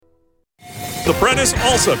Prentice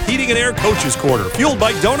Alsop Heating and Air Coaches Corner, fueled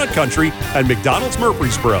by Donut Country and McDonald's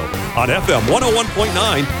Murfreesboro on FM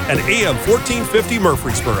 101.9 and AM 1450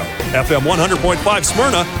 Murfreesboro, FM 100.5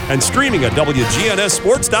 Smyrna, and streaming at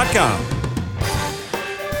WGNSSports.com.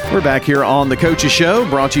 We're back here on The Coaches Show,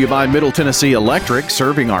 brought to you by Middle Tennessee Electric,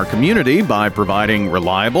 serving our community by providing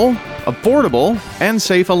reliable, affordable, and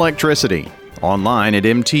safe electricity. Online at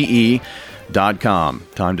MTE.com.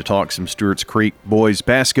 Time to talk some Stewarts Creek boys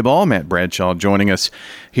basketball. Matt Bradshaw joining us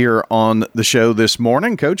here on the show this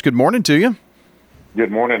morning. Coach, good morning to you.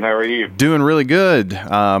 Good morning. How are you? Doing really good.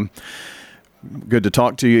 Good to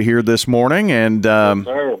talk to you here this morning. And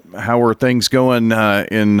Yes, how are things going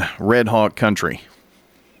in Red Hawk country?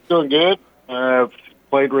 Doing good.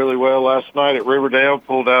 Played really well last night at Riverdale.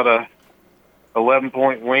 Pulled out a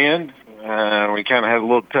 11-point win. We kind of had a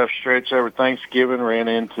little tough stretch over Thanksgiving. Ran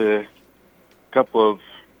into a couple of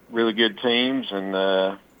really good teams, and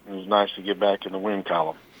it was nice to get back in the win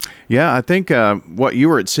column. Yeah, I think you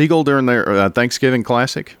were at Siegel during their Thanksgiving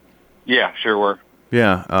Classic? Yeah, sure were.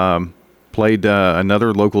 Yeah, played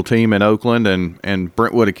another local team in Oakland and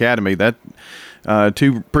Brentwood Academy. That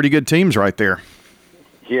two pretty good teams right there.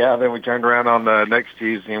 Yeah, then we turned around on the next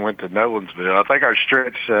Tuesday and went to Nolensville. I think our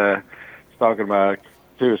stretch, talking about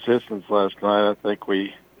two assistants last night, I think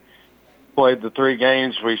we played the 3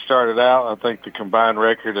 games we started out. I think the combined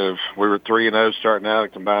record we were 3-0 starting out. The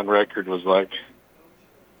combined record was like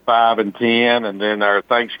 5-10, and then our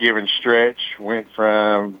Thanksgiving stretch went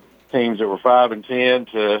from teams that were 5-10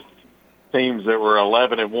 to teams that were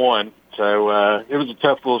 11-1. So it was a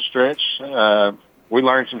tough little stretch. We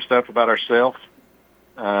learned some stuff about ourselves.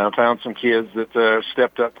 Found some kids that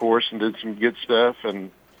stepped up for us and did some good stuff,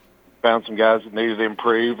 and found some guys that needed to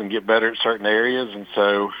improve and get better at certain areas. And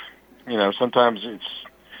so, sometimes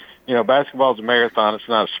it's, basketball is a marathon. It's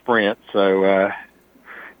not a sprint. So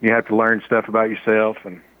you have to learn stuff about yourself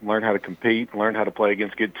and learn how to compete, learn how to play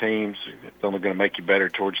against good teams. It's only going to make you better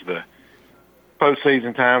towards the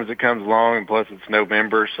postseason time as it comes along, and plus it's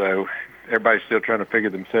November, so everybody's still trying to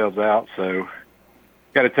figure themselves out. So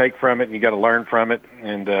got to take from it, and you got to learn from it.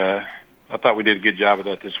 And I thought we did a good job of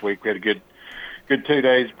that this week. We had a good 2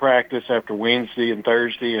 days of practice after Wednesday and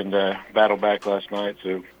Thursday, and battled back last night.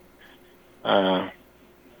 So thought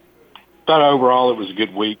overall it was a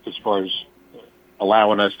good week as far as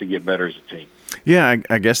allowing us to get better as a team. Yeah,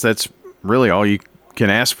 I guess that's really all you can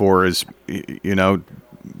ask for is,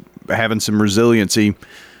 having some resiliency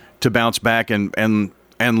to bounce back and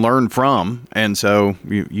learn from. And so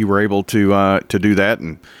you were able to do that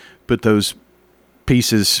and put those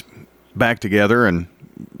pieces back together and,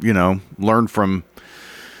 learn from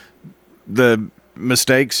the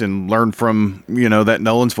mistakes and learn from, that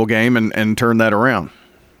Nolensville game and turn that around.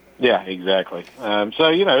 Yeah, exactly.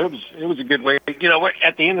 So, it was a good week.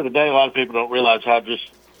 At the end of the day, a lot of people don't realize how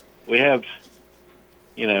we have,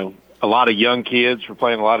 a lot of young kids. We're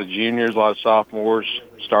playing a lot of juniors, a lot of sophomores.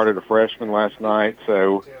 Started a freshman last night.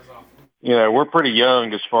 So, we're pretty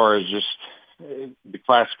young as far as just the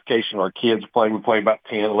classification of our kids playing. We play about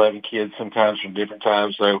 10, 11 kids sometimes from different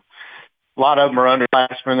times. So a lot of them are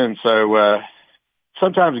underclassmen. And so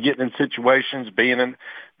sometimes getting in situations, being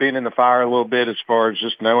in the fire a little bit as far as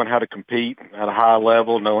just knowing how to compete at a high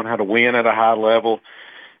level, knowing how to win at a high level.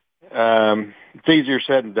 It's easier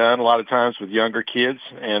said than done a lot of times with younger kids,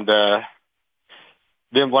 and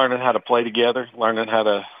them learning how to play together, learning how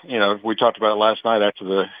to, we talked about it last night after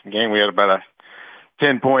the game. We had about a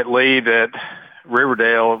 10-point lead at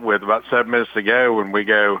Riverdale with about 7 minutes to go, and we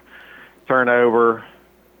go turnover,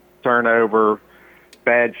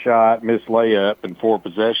 bad shot, missed layup, and 4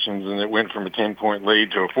 possessions, and it went from a 10-point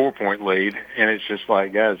lead to a 4-point lead. And it's just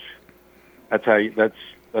like, guys,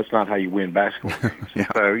 that's not how you win basketball games. Yeah.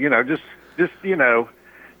 So, just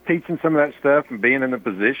teaching some of that stuff and being in the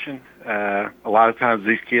position. A lot of times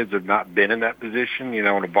these kids have not been in that position,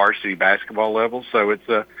 on a varsity basketball level. So it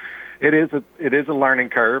is a learning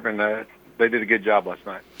curve, and they did a good job last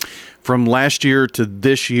night. From last year to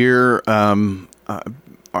this year,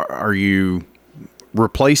 are you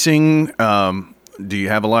replacing? Do you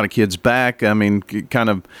have a lot of kids back? I mean, kind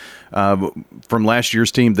of from last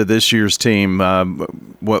year's team to this year's team.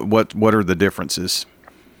 What are the differences?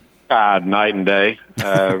 Night and day,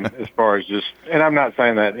 as far as and I'm not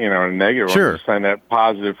saying that, in a negative. Sure. I'm just saying that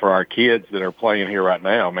positive for our kids that are playing here right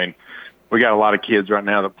now. I mean, we got a lot of kids right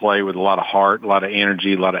now that play with a lot of heart, a lot of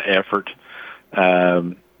energy, a lot of effort,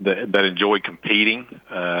 that enjoy competing.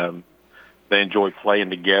 They enjoy playing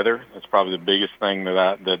together. That's probably the biggest thing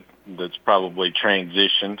that's probably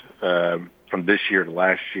transitioned from this year to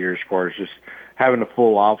last year, as far as just having a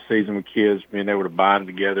full off season with kids, being able to bind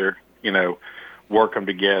together, work them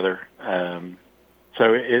together.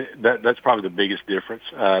 So that's probably the biggest difference.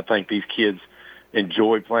 I think these kids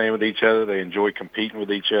enjoy playing with each other. They enjoy competing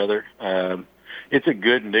with each other. It's a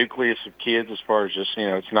good nucleus of kids as far as just,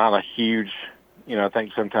 it's not a huge, I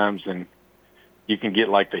think sometimes you can get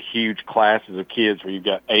like the huge classes of kids where you've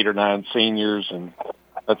got 8 or 9 seniors, and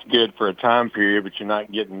that's good for a time period, but you're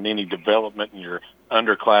not getting any development in your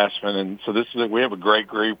underclassmen. And so we have a great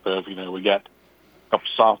group of, we got a couple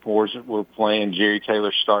sophomores that we're playing. Jerry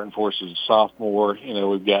Taylor starting for us as a sophomore.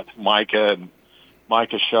 We've got Micah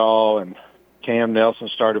Shaw and Cam Nelson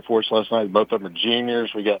started for us last night. Both of them are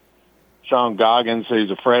juniors. We got Sean Goggins,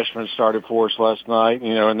 who's a freshman, started for us last night.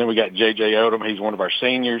 And then we got J.J. Odom. He's one of our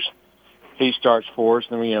seniors. He starts for us.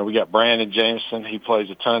 And then, we got Brandon Jameson. He plays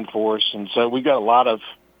a ton for us. And so we got a lot of,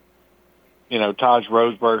 Taj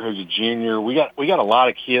Roseberg, who's a junior. We got a lot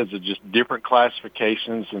of kids of just different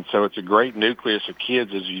classifications. And so it's a great nucleus of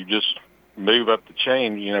kids as you just move up the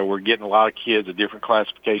chain. We're getting a lot of kids of different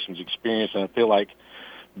classifications experience. And I feel like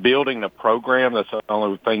building a program, that's the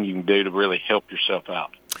only thing you can do to really help yourself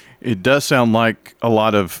out. It does sound like a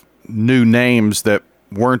lot of new names that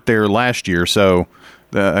weren't there last year. So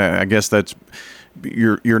I guess that's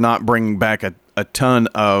you're not bringing back a ton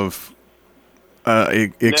of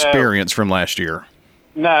experience from last year.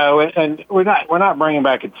 No, and we're not bringing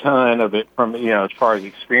back a ton of it from as far as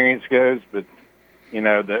experience goes. But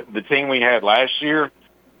the team we had last year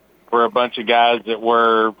were a bunch of guys that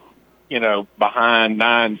were behind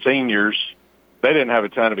 9 seniors. They didn't have a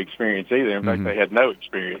ton of experience either. In fact, they had no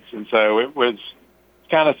experience. And so it was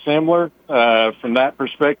kind of similar from that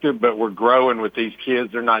perspective, but we're growing with these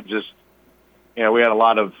kids. They're not just, we had a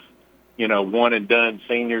lot of, one-and-done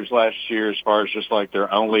seniors last year as far as just like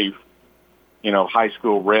their only, high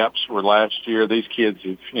school reps were last year. These kids,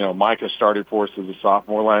 Micah started for us as a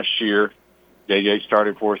sophomore last year. JJ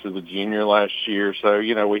started for us as a junior last year. So,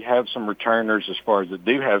 we have some returners as far as that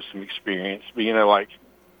do have some experience. But,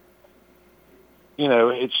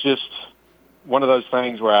 it's just one of those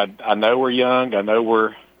things where I know we're young. I know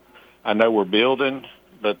we're building,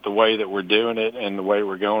 but the way that we're doing it and the way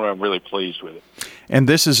we're going, I'm really pleased with it. And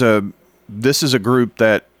this is a group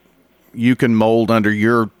that you can mold under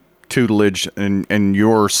your tutelage and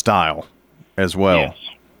your style as well. Yes.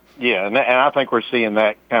 Yeah, and I think we're seeing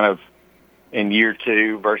that kind of in year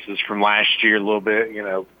 2 versus from last year a little bit,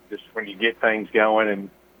 just when you get things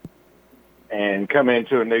going and come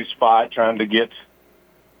into a new spot, trying to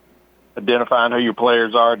identifying who your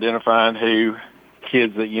players are, identifying who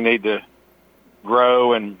kids that you need to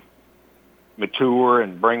grow and mature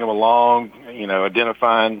and bring them along,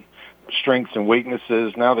 identifying strengths and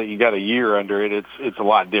weaknesses. Now that you got a year under it, it's a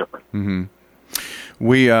lot different. Mm-hmm.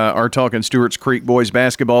 We are talking Stewarts Creek boys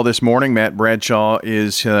basketball this morning. Matt Bradshaw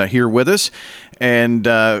is here with us, and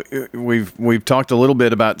we've talked a little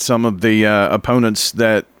bit about some of the opponents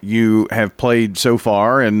that you have played so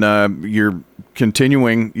far, and you're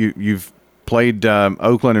continuing. You've played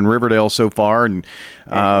Oakland and Riverdale so far, and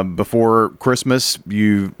before Christmas,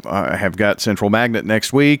 you have got Central Magnet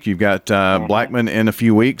next week. You've got Blackman in a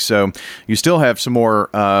few weeks, so you still have some more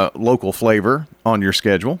local flavor on your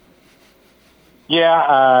schedule. Yeah,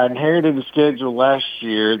 I inherited a schedule last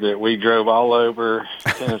year that we drove all over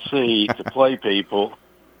Tennessee to play people,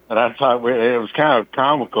 and I thought it was kind of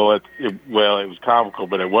comical. It was comical,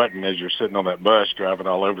 but it wasn't as you're sitting on that bus driving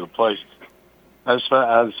all over the place. I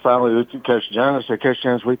was finally looked at Coach Jones. I said, Coach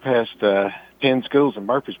Jones, we passed 10 schools in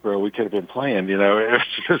Murfreesboro we could have been playing. It was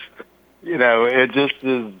just, it just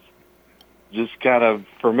is just kind of,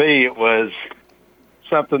 for me, it was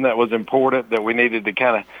something that was important that we needed to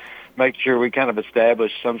kind of make sure we kind of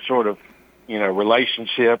establish some sort of,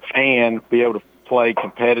 relationship and be able to play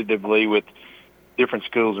competitively with different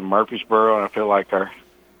schools in Murfreesboro. And I feel like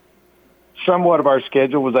somewhat of our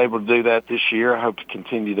schedule was able to do that this year. I hope to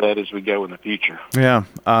continue that as we go in the future. Yeah.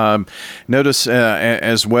 Notice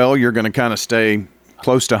as well, you're going to kind of stay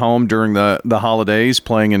close to home during the holidays,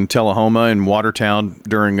 playing in Tullahoma and Watertown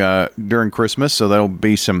during Christmas. So that'll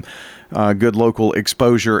be some good local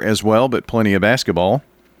exposure as well, but plenty of basketball.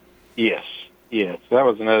 Yes. That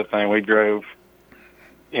was another thing. We drove,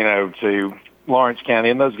 to Lawrence County,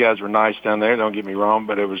 and those guys were nice down there, don't get me wrong,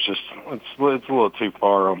 but it was just, it's a little too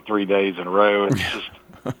far on 3 days in a row. It's just,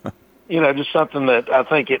 just something that I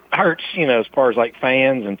think it hurts, as far as like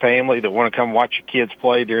fans and family that want to come watch your kids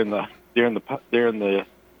play during the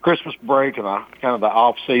Christmas break and kind of the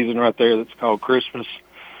off season right there that's called Christmas.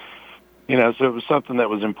 So it was something that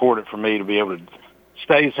was important for me to be able to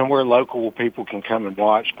stay somewhere local where people can come and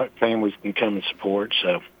watch, families can come and support.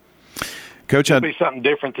 So Coach, it'll be something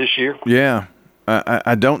different this year. Yeah.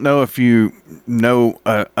 I don't know if you know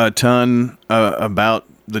a ton about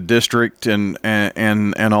the district and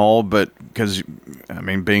all, but because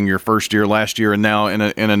being your first year last year and now in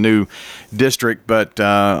a new district, but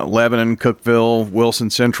Lebanon, Cookeville, Wilson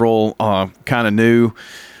Central, kind of new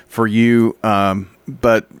for you.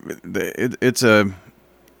 But it's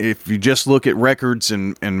if you just look at records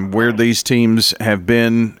and where these teams have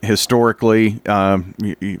been historically,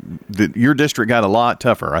 your district got a lot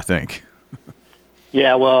tougher, I think.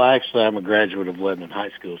 Yeah, well, actually, I'm a graduate of Lebanon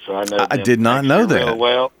High School, so I know. I did not know that. Real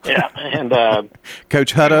well, yeah. And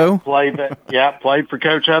Coach Hutto played for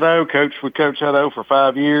Coach Hutto. Coached with Coach Hutto for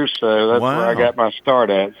 5 years, so that's where I got my start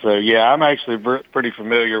at. So yeah, I'm actually pretty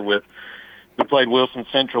familiar with. We played Wilson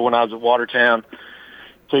Central when I was at Watertown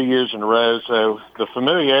 2 years in a row, so the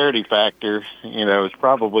familiarity factor, has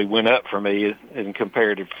probably went up for me in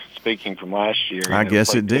comparative speaking from last year. I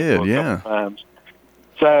guess it did, yeah.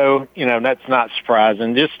 So, that's not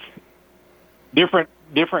surprising. Just different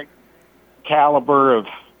caliber of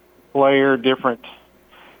player, different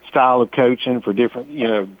style of coaching for different,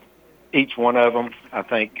 each one of them. I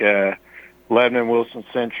think Lebanon, Wilson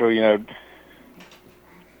Central,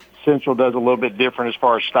 Central does a little bit different as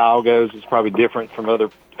far as style goes. It's probably different from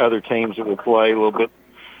other teams that will play, a little bit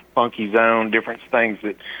funky zone, different things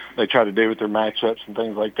that they try to do with their matchups and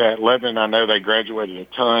things like that. Lebanon, I know they graduated a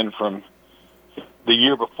ton from the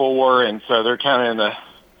year before, and so they're kind of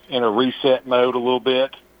in a reset mode a little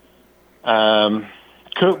bit.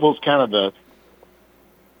 Cookeville's kind of the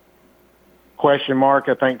question mark,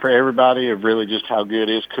 I think, for everybody of really just how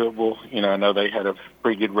good is Cookeville. I know they had a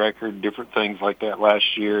pretty good record, different things like that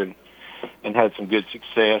last year, and had some good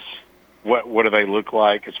success. What do they look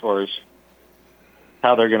like as far as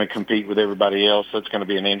how they're going to compete with everybody else? That's going to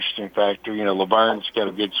be an interesting factor. Laverne's got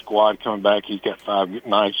a good squad coming back. He's got 5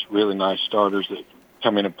 really nice starters that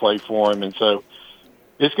come in and play for him. And so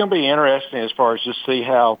it's going to be interesting as far as just see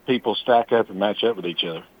how people stack up and match up with each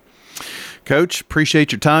other. Coach,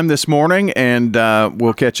 appreciate your time this morning, and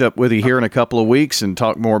we'll catch up with you here in a couple of weeks and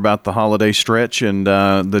talk more about the holiday stretch and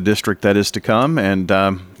the district that is to come. And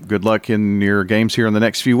good luck in your games here in the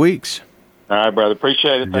next few weeks. All right, brother.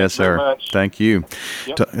 Appreciate it. Thanks very much. Thank you.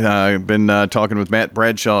 Yep. I've been talking with Matt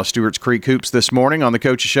Bradshaw, Stewarts Creek Hoops, this morning on the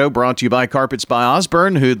Coach's Show, brought to you by Carpets by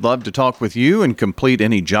Osborne, who'd love to talk with you and complete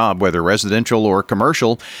any job, whether residential or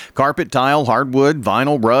commercial. Carpet, tile, hardwood,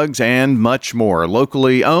 vinyl, rugs, and much more.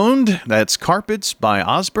 Locally owned. That's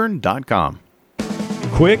carpetsbyosborne.com.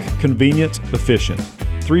 Quick, convenient, efficient.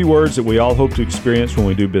 3 words that we all hope to experience when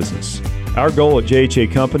we do business. Our goal at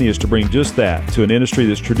JHA Company is to bring just that to an industry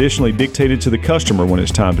that's traditionally dictated to the customer when it's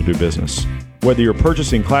time to do business. Whether you're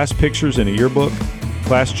purchasing class pictures in a yearbook,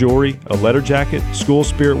 class jewelry, a letter jacket, school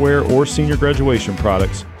spirit wear, or senior graduation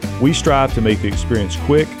products, we strive to make the experience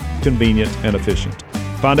quick, convenient, and efficient.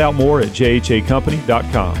 Find out more at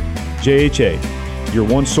jhacompany.com. JHA, your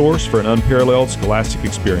one source for an unparalleled scholastic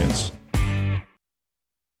experience.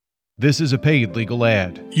 This is a paid legal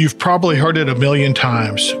ad. You've probably heard it a million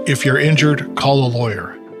times. If you're injured, call a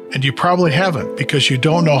lawyer. And you probably haven't because you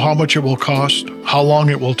don't know how much it will cost, how long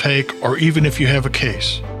it will take, or even if you have a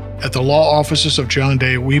case. At the law offices of John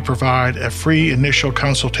Day, we provide a free initial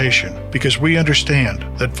consultation because we understand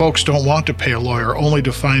that folks don't want to pay a lawyer only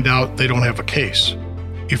to find out they don't have a case.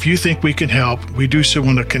 If you think we can help, we do so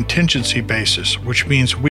on a contingency basis, which means we